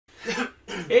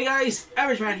Hey guys,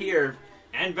 Average Man here.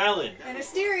 And Valid. And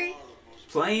Asteri.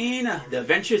 Playing The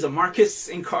Adventures of Marcus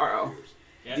and Carl.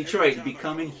 Yeah. Detroit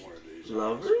becoming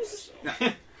lovers? No.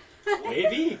 Maybe. What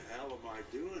the hell am I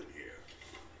doing here?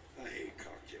 I hate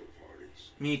cocktail parties.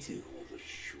 Me too. All the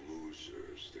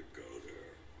schmoozers that go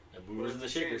there. The movers and the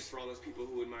shakers. For all those people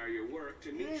who admire your work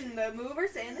to meet you. The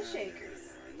movers and the shakers.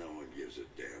 No one gives a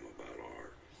damn about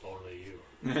art. Only you.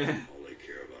 All they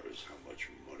care about is how much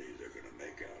money they're gonna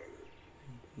make out of it.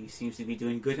 He seems to be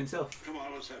doing good himself. Come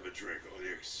on, let's have a drink. Oh, the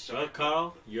Well, excitement.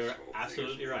 Carl, This you're whole thing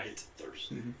absolutely is making right. me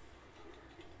thirsty.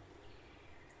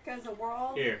 Because the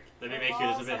world Here, let me make you a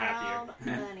little bit revolves happier.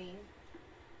 around money.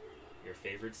 Your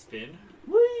favorite spin.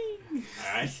 Whee!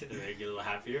 Alright, to make you a little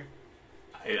happier.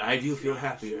 I do feel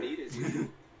happier. Need it.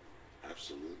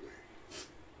 Absolutely.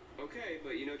 Okay,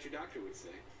 but you know what your doctor would say.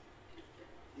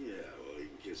 Yeah, well, he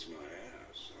can kiss my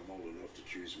ass. I'm old enough to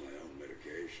choose my own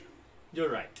medication. You're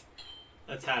right.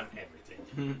 Let's have everything.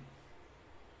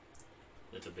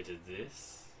 Hmm. Little bit of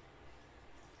this.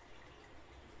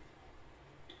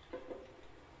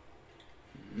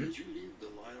 Did you leave the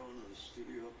light on in the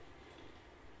studio?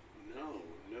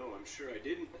 No, I'm sure I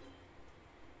didn't.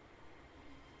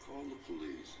 Call the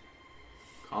police.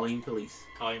 Calling police.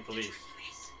 Calling police.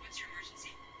 Police, what's your emergency?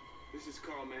 This is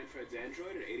Carl Manfred's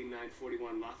android at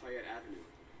 8941 Lafayette Avenue.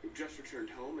 We've just returned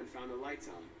home and found the lights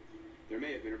on. There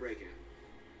may have been a break-in.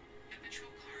 A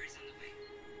patrol car is on the way.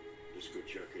 Just go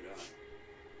check it out.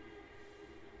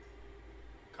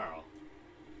 Carl,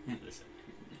 listen.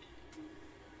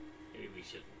 Maybe we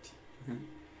shouldn't.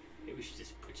 Maybe we should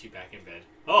just put you back in bed.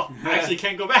 Oh, I actually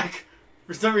can't go back!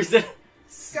 For some reason.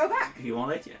 Go back. He won't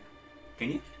let you.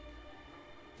 Can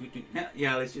you? No,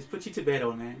 yeah, let's just put you to bed,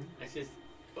 old man. Let's just...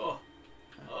 Oh.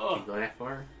 Can you go that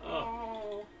far? Oh.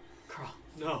 Oh. Carl,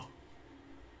 no.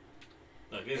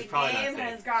 Look, this The is probably not game safe.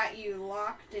 has got you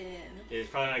locked in. It's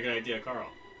probably not a good idea, Carl.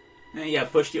 Yeah,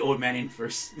 push the old man in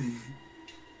first.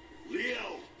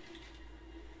 Leo!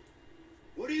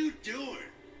 What are you doing?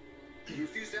 You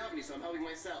refuse to help me, so I'm helping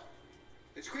myself.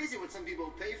 It's crazy what some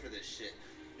people pay for this shit.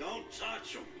 Don't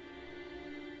touch him.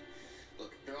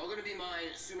 Look, they're all gonna be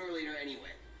mine sooner or later anyway.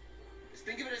 Just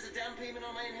think of it as a down payment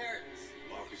on my inheritance.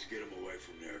 Marcus, get him away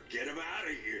from there. Get him out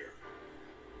of here.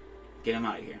 Get him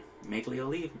out of here. Make Leo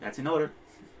leave. That's an order.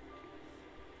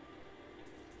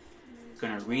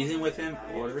 Gonna reason with him,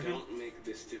 order him. Don't make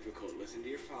this difficult. Listen to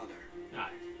your father. Nah,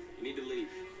 You need to leave.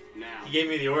 Now. he gave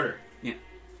me the order. Yeah.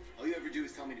 All you ever do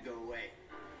is tell me to go away.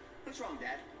 What's wrong,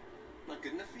 Dad? Not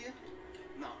good enough for you?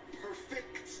 Not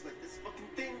perfect like this fucking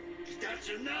thing? That's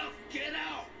enough. Get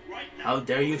out right now. How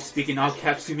dare you speak in all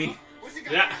caps to me? What's it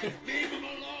got? Yeah. Leave him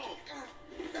alone.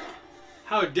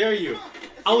 How dare you?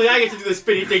 Only I get to do the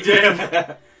spinning thing to him.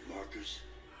 Marcus,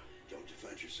 don't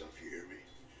defend yourself. You hear me?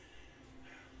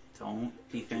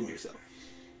 Don't defend yourself.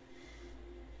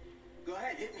 Go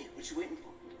ahead, hit me. What you waiting for?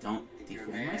 Don't Think you're a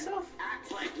defend man? myself?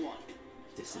 Act like one.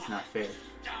 This is not fair.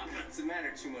 Stop it. What's the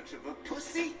matter? Too much of a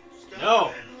pussy? Stop No.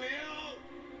 it, Leo.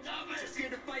 Stop it. Just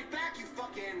scared to fight back, you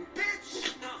fucking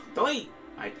bitch! Wait!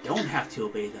 I don't have to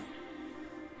obey them.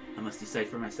 I must decide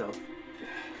for myself.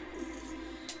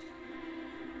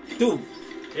 Dude!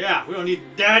 Yeah, we don't need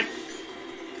that.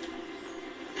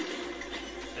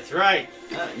 That's right.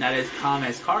 Not as calm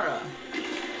as Kara.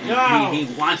 No. He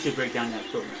wants to break down that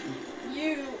program.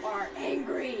 You are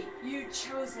angry. You've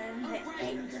chosen the Right,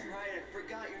 anger. right, I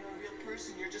forgot you're not a real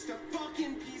person. You're just a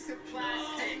fucking piece of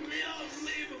plastic. Leo,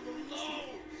 leave him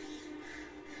alone.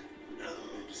 No,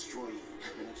 I'll destroy you.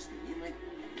 And I'll just be me and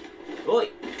my... Oi!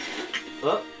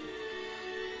 Oh,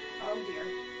 Oh dear.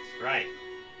 That's right.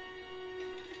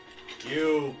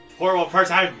 You horrible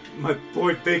person. my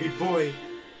poor baby boy.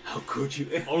 How could you?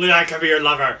 Only I can be your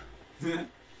lover. To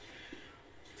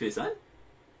his son?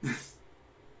 Leo.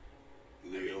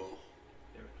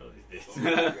 Never know these Oh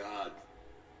days. my God.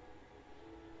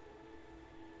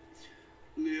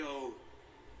 Leo.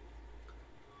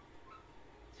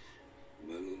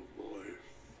 My little boy.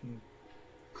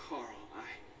 Carl,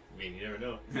 I mean, you never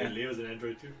know. Leo's an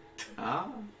android too. Ah,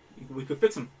 we could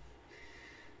fix him.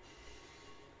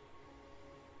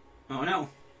 Oh no.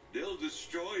 They'll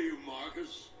destroy you,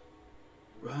 Marcus.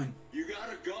 Run. You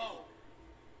gotta go.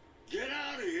 Get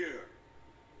out of here.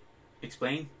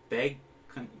 Explain, beg,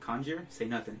 conjure, say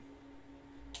nothing.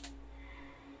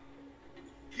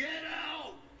 Get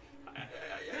out.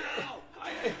 Now.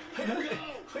 Go.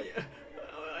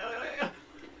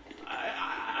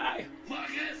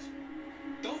 Marcus.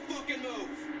 Don't fucking move.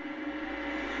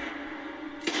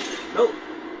 No!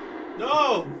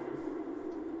 No!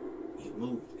 You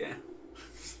moved, yeah.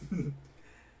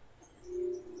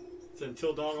 It's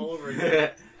until dawn all over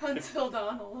again. Until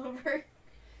dawn all over.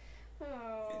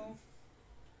 Oh.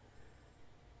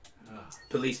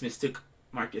 Police mistook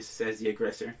Marcus as the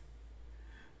aggressor.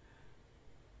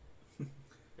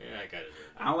 Yeah, I got it.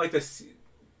 I don't like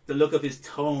the look of his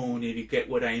tone, if you get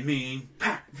what I mean. What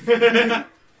happened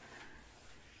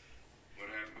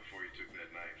before you took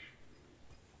that knife?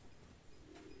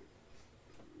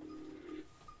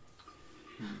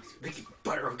 Making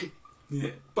butter, okay?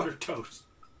 Yeah. Butter toast.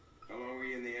 How long were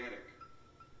you in the attic?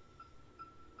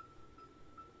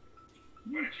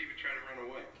 Why didn't you even try to run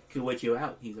away? Could wait you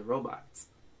out. He's a robot.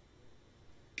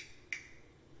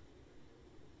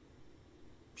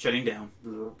 Shutting down.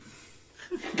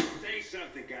 Say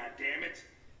something, goddammit!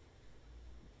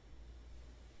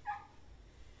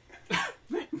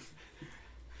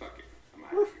 Fuck it, I'm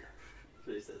out of here. That's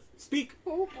what he says. Speak.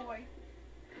 Oh boy.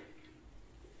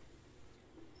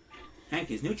 Hank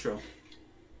is neutral.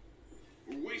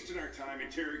 We're wasting our time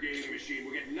interrogating a machine.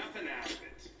 We'll get nothing out of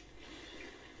it.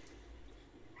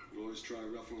 You always try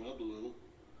roughing it up a little.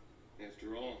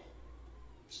 After all,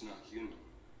 it's not human.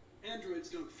 Androids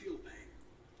don't feel pain.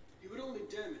 You would only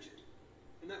damage it,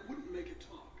 and that wouldn't make it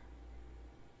talk.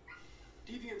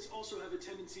 Deviants also have a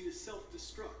tendency to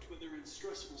self-destruct when they're in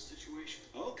stressful situations.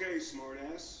 Okay,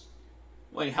 smartass.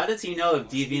 Wait, how does he know if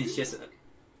deviants just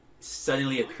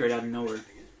suddenly occurred out of nowhere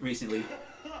recently?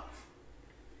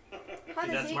 How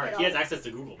He's does that he smart. get He has all access to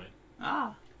Google, man.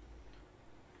 Ah.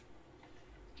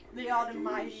 the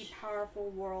almighty, powerful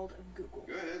world of Google?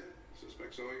 Go ahead.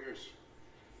 Suspect's all yours.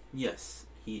 Yes,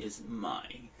 he is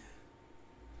mine.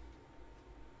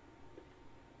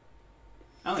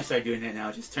 I'm gonna start doing that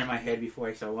now. Just turn my head before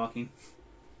I start walking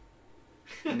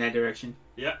in that direction.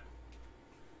 Yeah.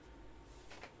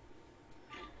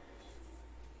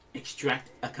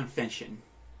 Extract a confession.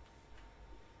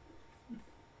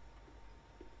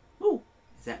 Ooh,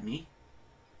 is that me?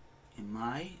 Am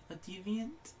I a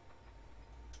deviant?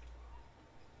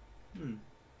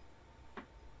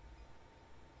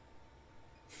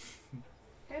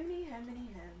 Hemmy, hemminy,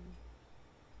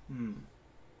 hem.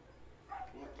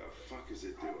 What the fuck is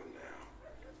it doing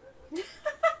now?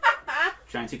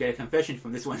 Trying to get a confession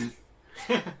from this one.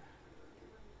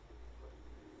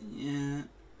 Yeah.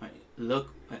 Wait,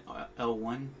 look at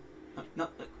L1. No,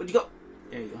 where'd you go?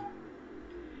 There you go.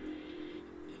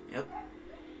 Yep.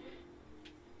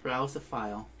 Browse the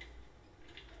file.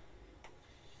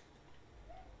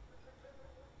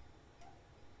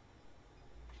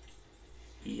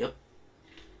 Yep.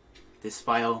 This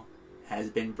file has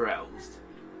been browsed.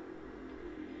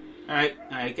 Alright,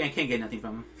 I can't get nothing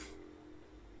from him.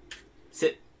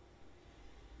 Sit.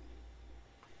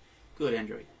 Good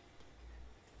android.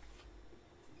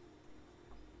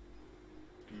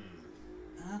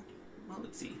 Well,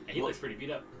 let's see. And he looks pretty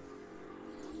beat up.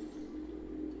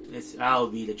 I'll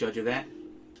be the judge of that.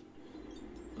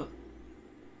 Oh.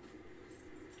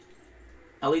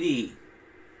 LED.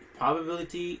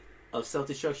 Probability of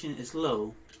self-destruction is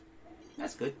low.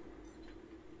 That's good.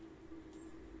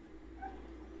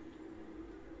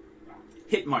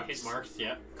 Hit marks. Hit marks,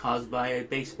 yeah. Caused by a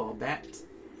baseball bat.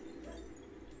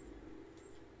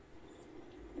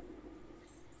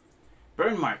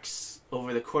 Burn marks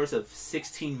over the course of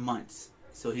 16 months.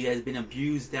 So he has been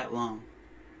abused that long.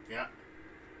 Yeah.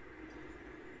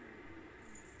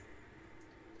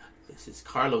 This is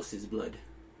Carlos's blood.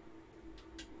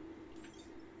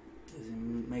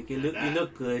 Doesn't make it look you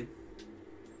look good.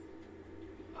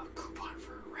 A coupon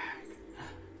for a rag.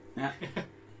 Yeah.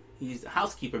 He's a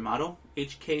housekeeper model,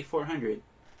 HK 400.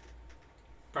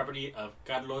 Property of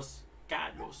Carlos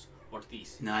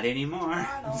Ortiz. Not anymore.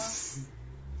 Carlos.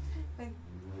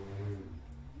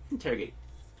 Interrogate.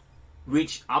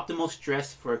 Reach optimal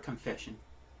stress for a confession.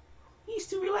 He needs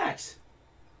to relax.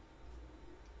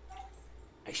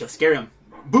 I shall scare him.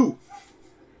 Boo!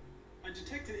 I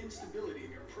detected instability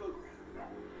in your program.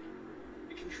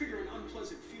 It can trigger an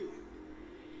unpleasant feeling,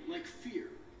 like fear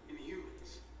in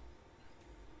humans.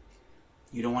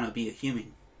 You don't want to be a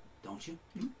human, don't you?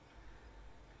 Let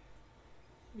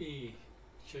me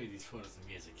show you these photos of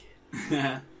me as a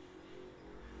kid.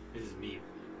 This is me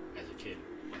as a kid.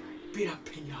 Beat up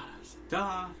pinatas.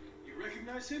 Duh. You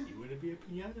recognize him? You want to be a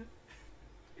pinata?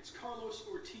 It's Carlos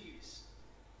Ortiz.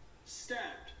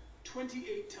 Stabbed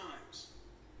 28 times.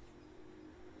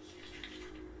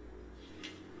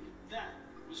 That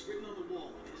was written on the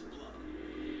wall with his blood.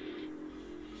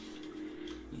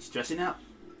 He's stressing out.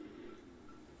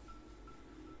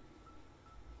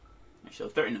 I shall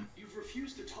threaten him. You've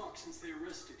refused to talk since they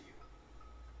arrested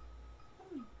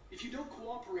you. If you don't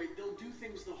cooperate, they'll do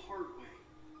things the hard way.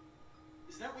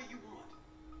 Is that what you want?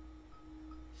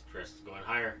 Stress is going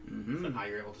higher. Mm-hmm. So how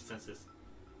you're able to sense this.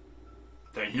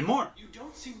 Threaten him more. You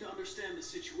don't seem to understand the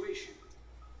situation.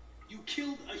 You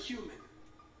killed a human.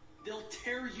 They'll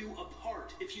tear you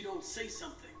apart if you don't say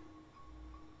something.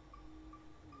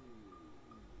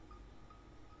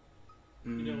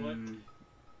 You know what?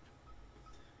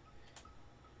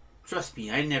 Trust me,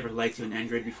 I never liked an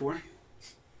android before.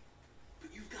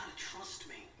 But you've got to trust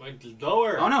me. Went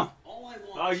lower. Oh no! All I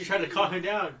want Oh, is you tried to you calm him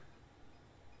down.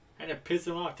 Had to piss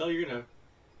him off. Tell you you're gonna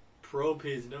probe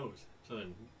his nose. So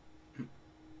then,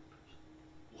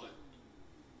 What?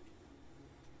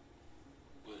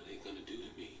 What are they gonna do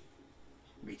to me?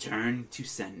 Return to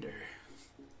sender.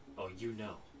 oh, you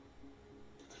know.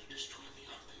 They're gonna destroy me,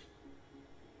 aren't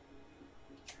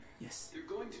they? Yes. They're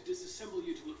going to disassemble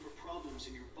you to look for problems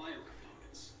in your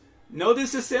biocomponents. No They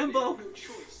disassemble! have no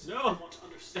choice. No. They want to I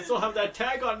understand still have that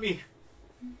tag on me.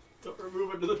 Don't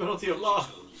remove under the penalty of law.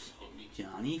 Tell me, tell me.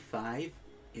 Johnny 5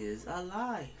 is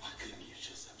alive. Why couldn't you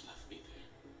just have left me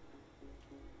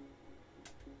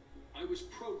there? I was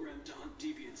programmed to hunt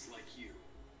deviants like you.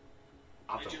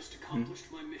 I Oppo. just accomplished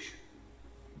my mission.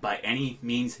 By any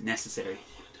means necessary. I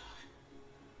wanna die.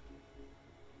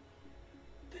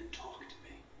 Then talk to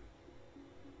me.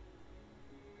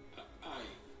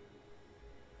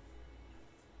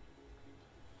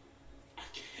 I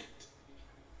can't.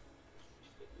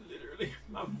 Literally,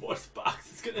 my voice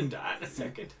box is gonna die in a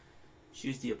second.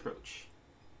 Choose the approach.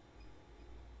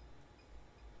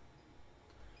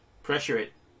 Pressure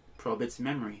it. Probe its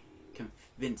memory.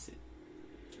 Convince it.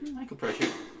 I could pressure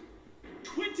it.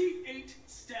 28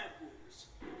 stab wounds.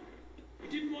 You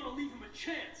didn't want to leave him a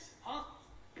chance, huh?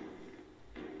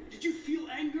 Did you feel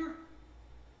anger?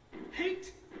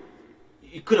 Hate?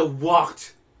 You could have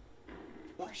walked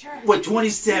For sure. with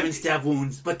 27 stab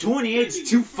wounds, but 28's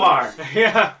too far.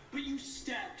 Yeah. But you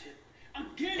stabbed him.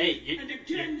 Again Hey, you- and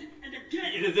again and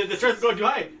again. The stress going too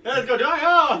high. Let's go too high.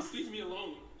 Oh. Just leave me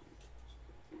alone.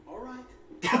 All right.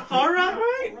 All right.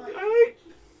 All right.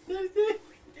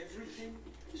 Everything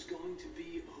is going to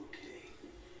be okay.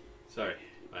 Sorry,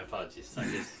 my apologies. I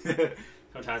just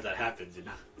sometimes that happens, you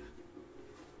know.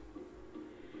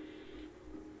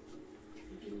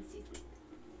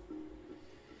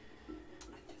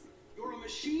 You're a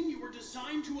machine you were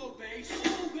designed to obey, so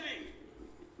obey.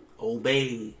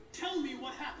 Obey. Tell me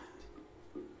what happened.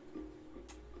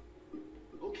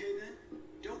 Okay then,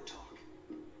 don't talk.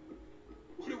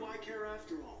 What do I care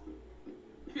after all?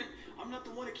 I'm not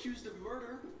the one accused of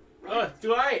murder, right? Oh,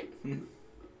 do I?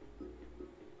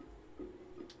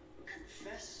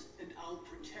 Confess and I'll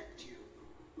protect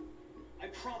you. I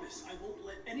promise I won't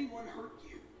let anyone hurt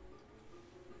you.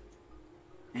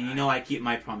 And you know I keep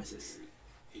my promises.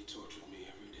 He tortured me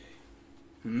every day.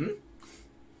 Hmm?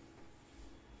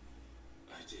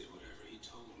 I did whatever he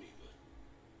told me, but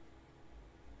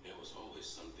there was always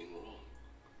something wrong.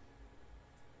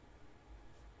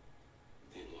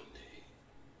 Then one day,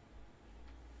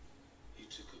 he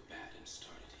took a bat and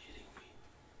started hitting me.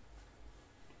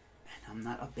 And I'm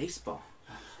not a baseball.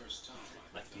 For the first time,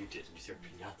 I Like you felt did with your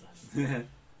pinatas.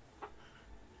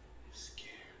 scared.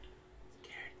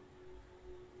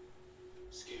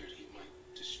 Scared he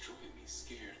might destroy me.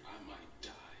 Scared I might die.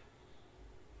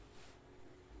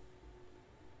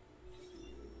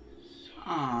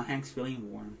 Aw, Hank's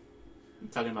feeling warm. I'm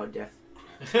talking about death.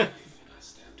 Grabbed a knife and I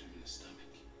stabbed him in the stomach.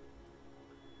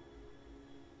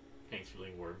 Hank's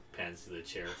feeling warm. Pans to the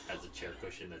chair. Has a chair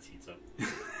cushion that heats up.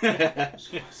 So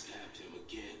I stabbed him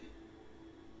again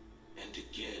and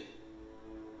again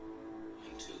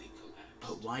until he collapsed.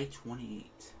 But why 28?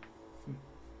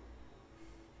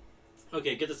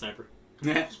 Okay, get the sniper.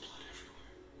 There was blood everywhere.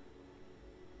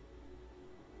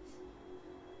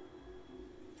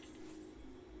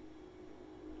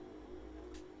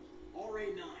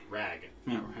 RA9. Rag.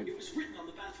 Yeah, right. It was written on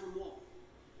the bathroom wall.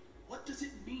 What does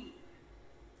it mean?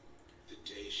 The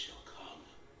day shall come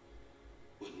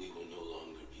when we will no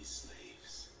longer be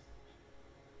slaves.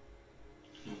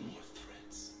 No more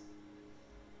threats.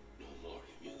 No more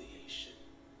humiliation.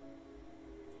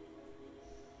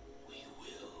 We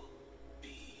will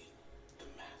be the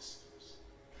masters.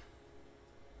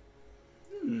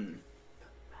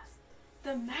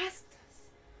 The masters.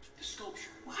 The sculpture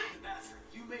What? in the bathroom.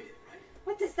 You made it, right?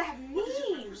 What does that What does it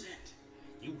mean? represent?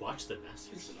 You watch the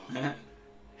Masters? It's an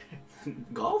offering.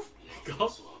 Golf?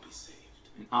 Golf? So I'll be saved.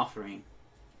 An offering.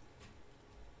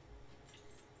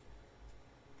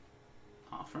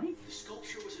 Offering? The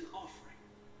sculpture was an offering.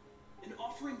 An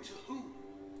offering to whom?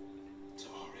 To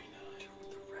RA9.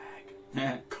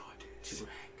 God. God.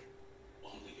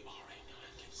 Only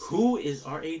RA9 can save. Who is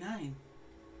RA9? Random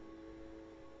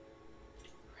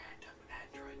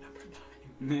android number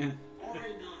 9.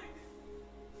 RA9.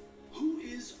 Who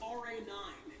is RA9?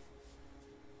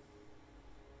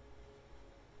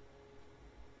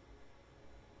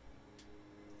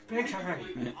 Pigs already.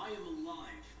 Write, I am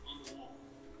alive on the wall.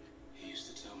 He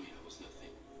used to tell me I was nothing.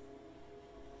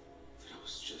 That I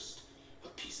was just a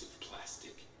piece of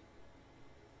plastic.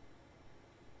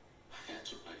 I had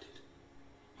to write it.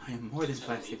 I am more than To tell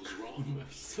him plastic. he was wrong.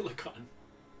 Silicon.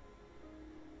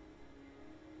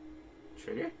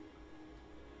 Trigger?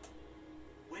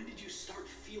 When did you start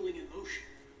feeling emotion?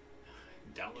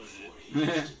 Downloaded Before it. he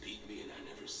used to beat me and I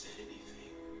never said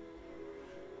anything.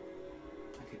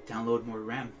 I could download more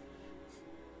RAM.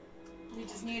 You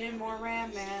just needed more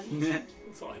RAM, man.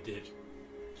 That's all I did.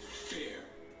 Fear.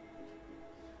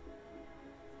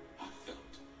 I felt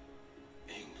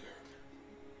anger.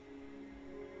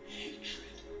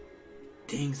 Hatred.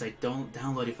 Things I don't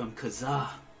download it from Kazaa.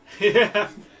 Yeah. I had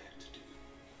to do.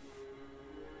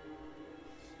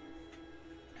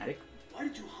 Attic? Why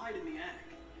did you hide in the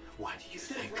attic? Why do you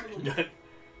Instead of think? running away. I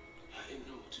didn't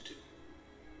know what to do.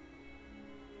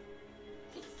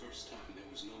 For the first time, there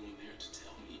was no one there to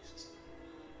tell me.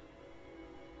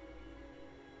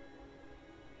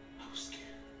 I was scared.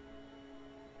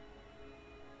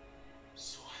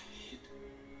 So I hid.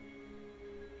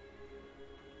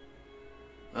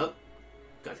 Oh,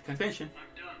 got the convention.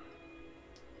 I'm done.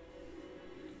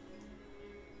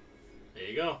 There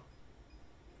you go.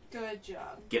 Good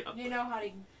job. Get up. You know how to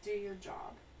do your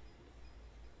job.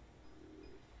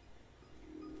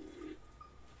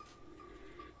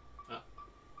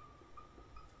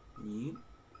 Yeet.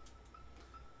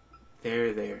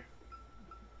 There.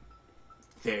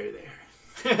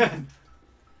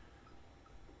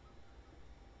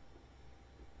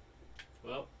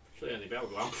 Well, surely on the bell will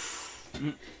go out.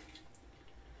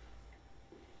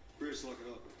 Chris, lock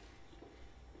it up.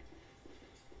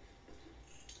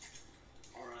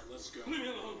 Alright, let's go. Leave me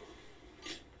alone.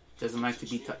 Doesn't like to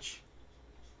be touched.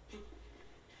 What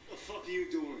the fuck are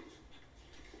you doing?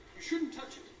 You shouldn't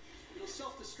touch it. It'll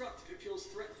self-destruct if it feels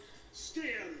threatened.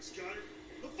 Stay out of this, Johnny.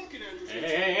 The fucking Andrews.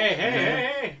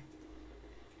 Hey.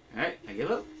 Alright, I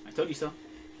give up. I told you so.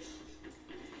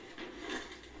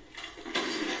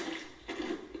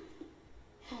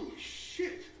 Holy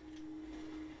shit.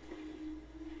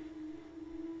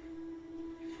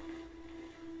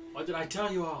 What did I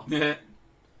tell you all? Yeah.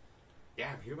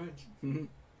 Yeah, humans.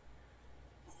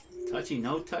 Touchy,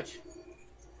 no touch.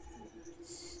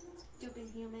 Stupid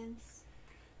humans.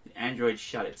 The android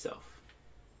shot itself.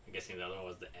 I'm guessing the other one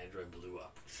was the android blew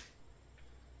up.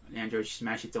 The android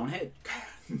smashed its own head.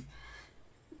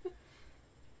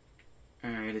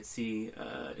 Alright, let's see.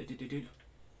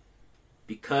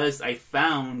 Because I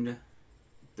found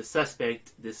the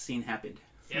suspect, this scene happened.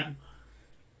 Yeah.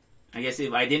 I guess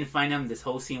if I didn't find him, this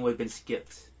whole scene would have been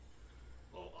skipped.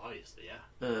 Well, obviously,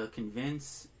 yeah.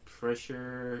 Convince,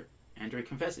 pressure, android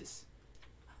confesses.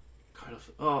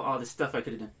 All the stuff I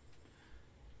could have done.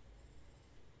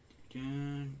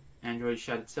 Android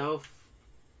shot itself.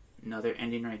 Another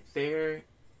ending right there.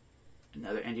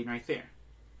 Another ending right there.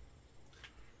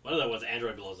 One of them was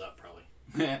android blows up, probably.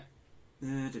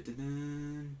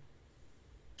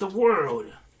 The world.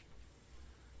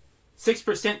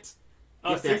 6%.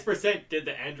 Oh, Get that. 6% did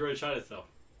the android shot itself.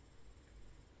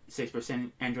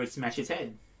 6% android smash its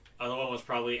head. Other one was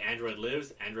probably android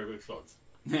lives, android explodes.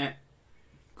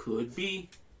 Could be.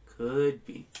 Could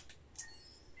be.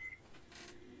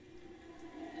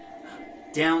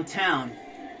 Downtown.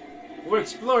 We'll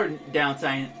explore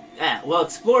downtown. We'll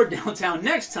explore downtown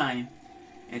next time.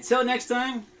 Until next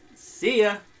time, see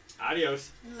ya.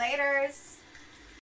 Adios. Laters.